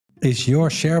Is your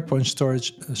SharePoint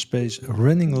storage space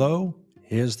running low?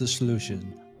 Here's the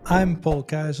solution. I'm Paul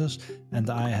Keizers and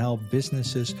I help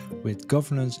businesses with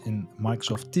governance in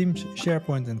Microsoft Teams,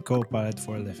 SharePoint and Copilot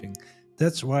for a living.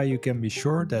 That's why you can be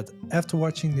sure that after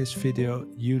watching this video,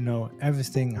 you know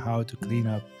everything how to clean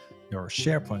up your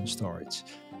SharePoint storage.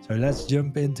 So let's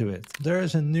jump into it. There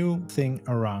is a new thing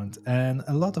around and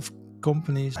a lot of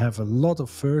companies have a lot of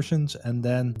versions and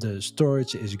then the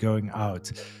storage is going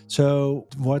out. So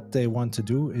what they want to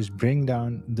do is bring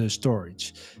down the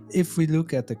storage. If we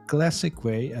look at the classic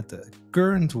way, at the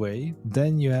current way,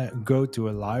 then you go to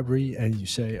a library and you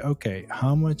say, okay,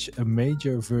 how much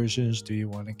major versions do you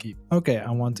want to keep? Okay,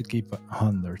 I want to keep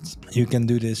 100. You can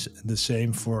do this the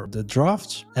same for the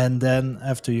drafts, and then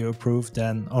after you approve,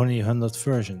 then only 100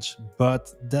 versions.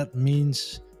 But that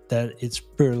means that it's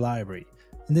per library.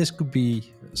 And this could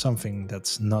be something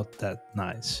that's not that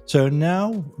nice. So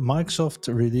now Microsoft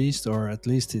released, or at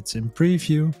least it's in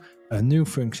preview, a new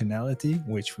functionality,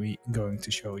 which we're going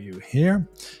to show you here.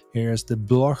 Here's the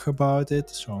blog about it.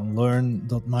 So on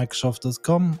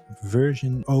learn.microsoft.com,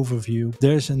 version overview.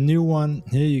 There's a new one.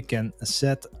 Here you can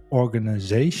set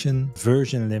organization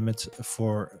version limits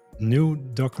for new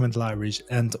document libraries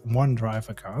and OneDrive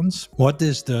accounts. What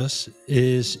this does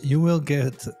is you will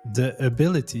get the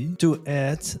ability to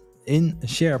add in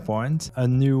SharePoint a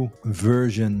new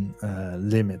version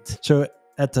limit. So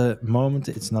at the moment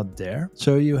it's not there,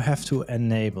 so you have to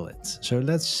enable it. So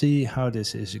let's see how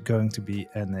this is going to be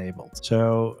enabled.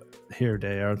 So here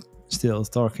they are still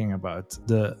talking about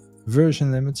the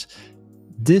version limits.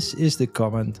 This is the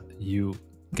command you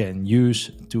can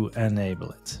use to enable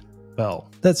it.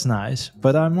 Well, that's nice,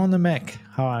 but I'm on the Mac.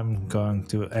 How I'm going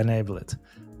to enable it?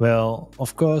 Well,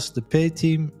 of course, the pay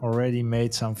team already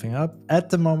made something up. At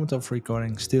the moment of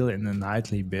recording, still in the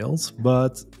nightly build,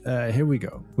 but here we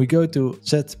go. We go to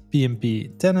set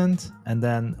PMP tenant, and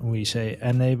then we say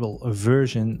enable a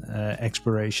version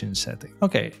expiration setting.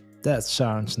 Okay. That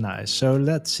sounds nice. So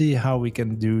let's see how we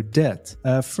can do that.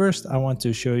 First, I want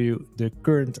to show you the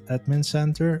current admin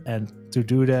center. And to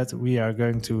do that, we are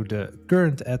going to the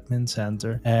current admin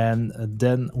center and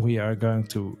then we are going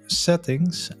to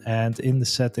settings. And in the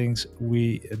settings,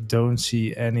 we don't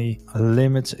see any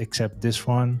limits except this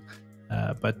one.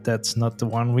 But that's not the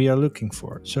one we are looking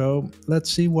for. So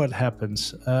let's see what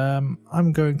happens.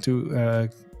 I'm going to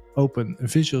open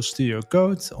Visual Studio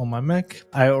Code on my Mac.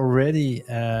 I already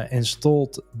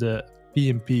installed the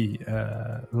PMP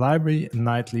library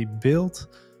nightly build.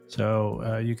 So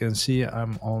you can see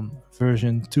I'm on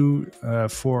version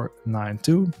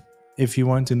 2.492. If you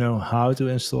want to know how to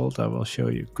install it, I will show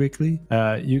you quickly.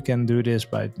 You can do this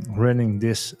by running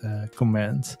this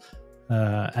command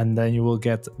and then you will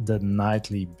get the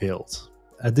nightly build.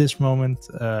 At this moment,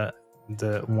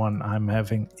 the one I'm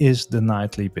having is the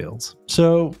nightly build.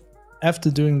 So after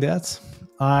doing that,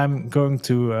 I'm going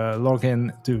to log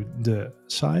in to the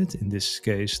site, in this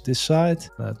case this site.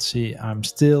 Let's see, I'm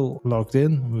still logged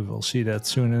in. We will see that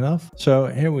soon enough. So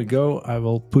here we go. I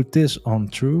will put this on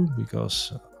true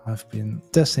because I've been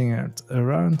testing it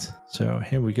around. So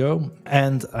here we go.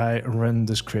 And I run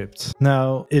the script.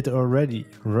 Now it already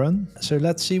run. So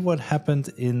let's see what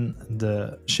happened in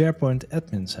the SharePoint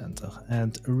admin center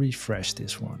and refresh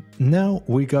this one. Now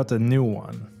we got a new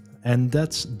one, and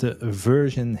that's the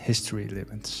version history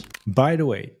limits. By the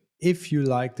way, if you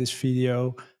like this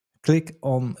video, click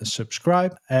on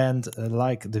subscribe and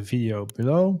like the video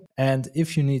below. And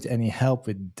if you need any help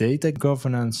with data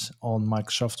governance on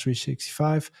Microsoft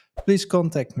 365, please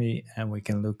contact me and we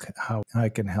can look how I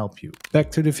can help you. Back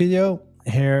to the video.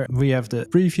 Here we have the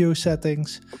preview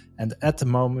settings, and at the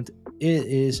moment it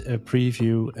is a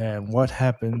preview, and what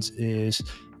happens is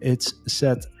it's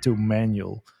set to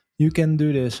manual. You can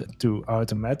do this to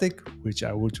automatic, which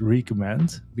I would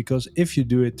recommend, because if you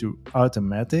do it to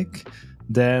automatic,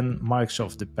 then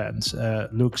Microsoft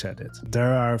looks at it.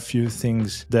 There are a few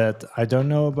things that I don't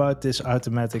know about this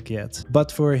automatic yet.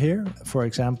 But for here, for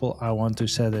example, I want to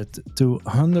set it to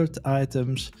 100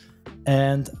 items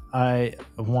and I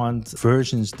want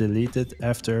versions deleted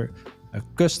after a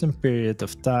custom period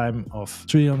of time of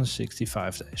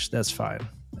 365 days. That's fine.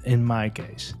 In my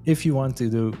case, if you want to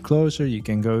do closer, you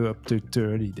can go up to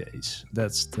 30 days.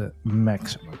 That's the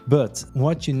maximum. But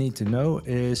what you need to know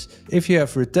is if you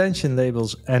have retention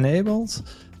labels enabled,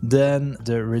 then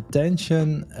the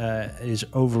retention is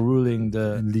overruling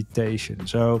the deletion.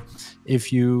 So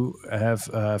if you have,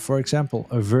 for example,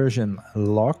 a version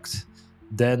locked,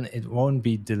 then it won't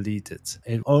be deleted.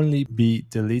 It will only be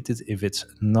deleted if it's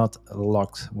not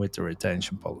locked with the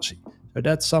retention policy. So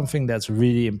that's something that's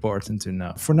really important to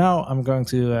know. For now, I'm going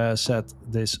to set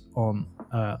this on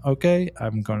okay,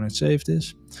 I'm gonna save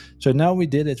this. So now we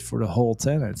did it for the whole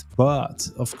tenant, but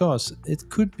of course it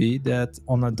could be that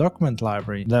on a document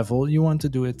library level you want to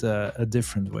do it a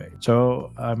different way.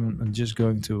 So I'm just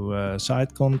going to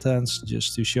site contents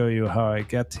just to show you how I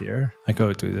get here. I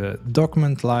go to the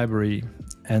document library,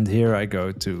 and here I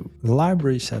go to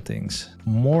library settings,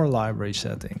 more library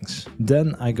settings.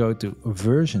 Then I go to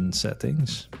version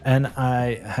settings, and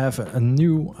I have a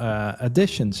new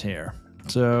additions here.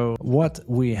 So what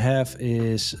we have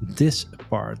is this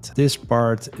part. This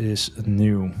part is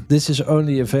new. This is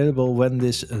only available when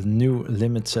this new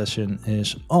limit session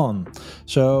is on.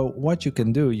 So what you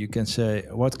can do, you can say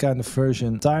what kind of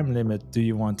version time limit do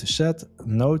you want to set?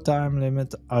 No time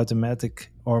limit,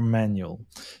 automatic or manual.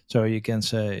 So you can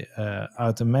say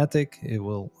automatic, it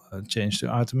will change to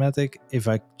automatic. If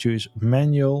I choose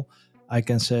manual, I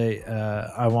can say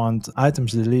I want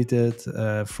items deleted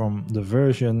from the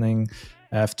versioning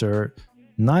after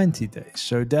 90 days.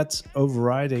 So that's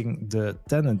overriding the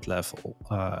tenant level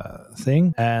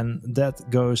thing. And that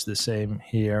goes the same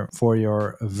here for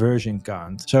your version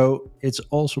count. So it's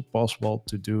also possible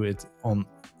to do it on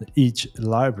each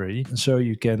library, so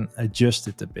you can adjust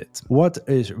it a bit. What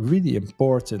is really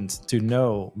important to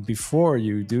know before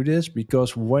you do this,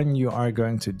 because when you are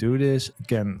going to do this, you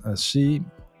can see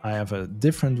I have a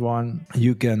different one.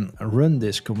 You can run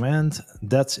this command.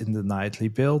 That's in the nightly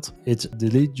build. It's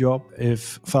delete job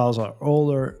if files are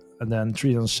older than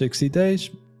 360 days,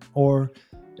 or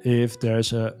if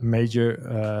there's a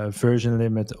major version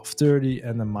limit of 30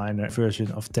 and a minor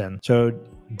version of 10. So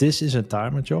this is a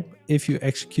timer job. If you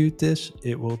execute this,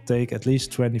 it will take at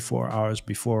least 24 hours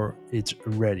before it's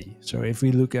ready. So if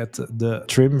we look at the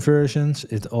trim versions,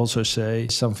 it also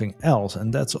says something else,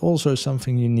 and that's also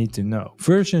something you need to know.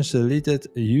 Versions deleted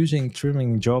using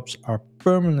trimming jobs are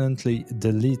permanently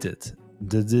deleted.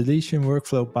 The deletion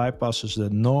workflow bypasses the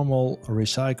normal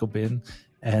recycle bin,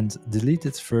 and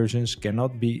deleted versions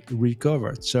cannot be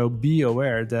recovered. So be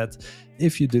aware that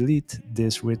if you delete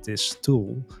this with this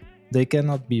tool, they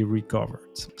cannot be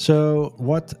recovered. So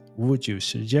what would you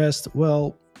suggest?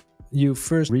 Well, you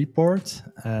first report,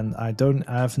 and I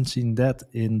haven't seen that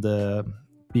in the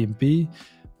PMP,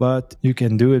 but you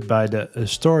can do it by the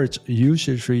storage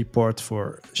usage report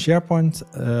for SharePoint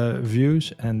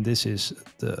views, and this is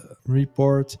the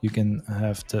report. You can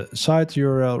have the site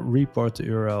URL, report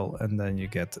URL, and then you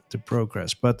get the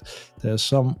progress. But there's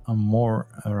some more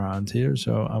around here,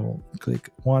 so I will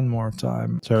click one more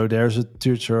time. So there's a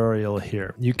tutorial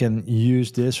here. You can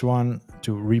use this one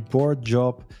to report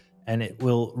job, and it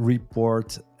will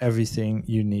report everything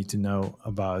you need to know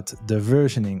about the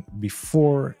versioning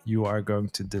before you are going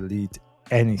to delete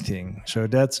anything. So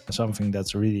that's something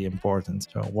that's really important.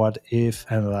 So what if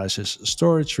analyzes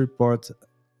storage report?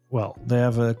 Well, they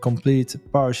have a complete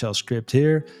PowerShell script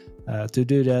here to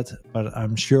do that, but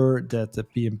I'm sure that the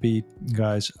PMP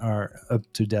guys are up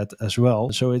to that as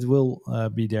well. So it will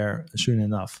be there soon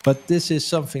enough. But this is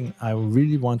something I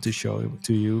really want to show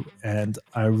to you, and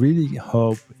I really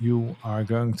hope you are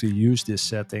going to use these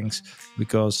settings,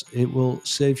 because it will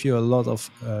save you a lot of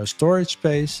storage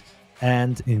space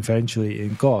and eventually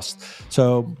in cost.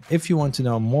 So if you want to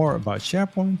know more about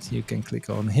SharePoint, you can click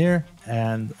on here,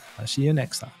 and I'll see you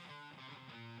next time.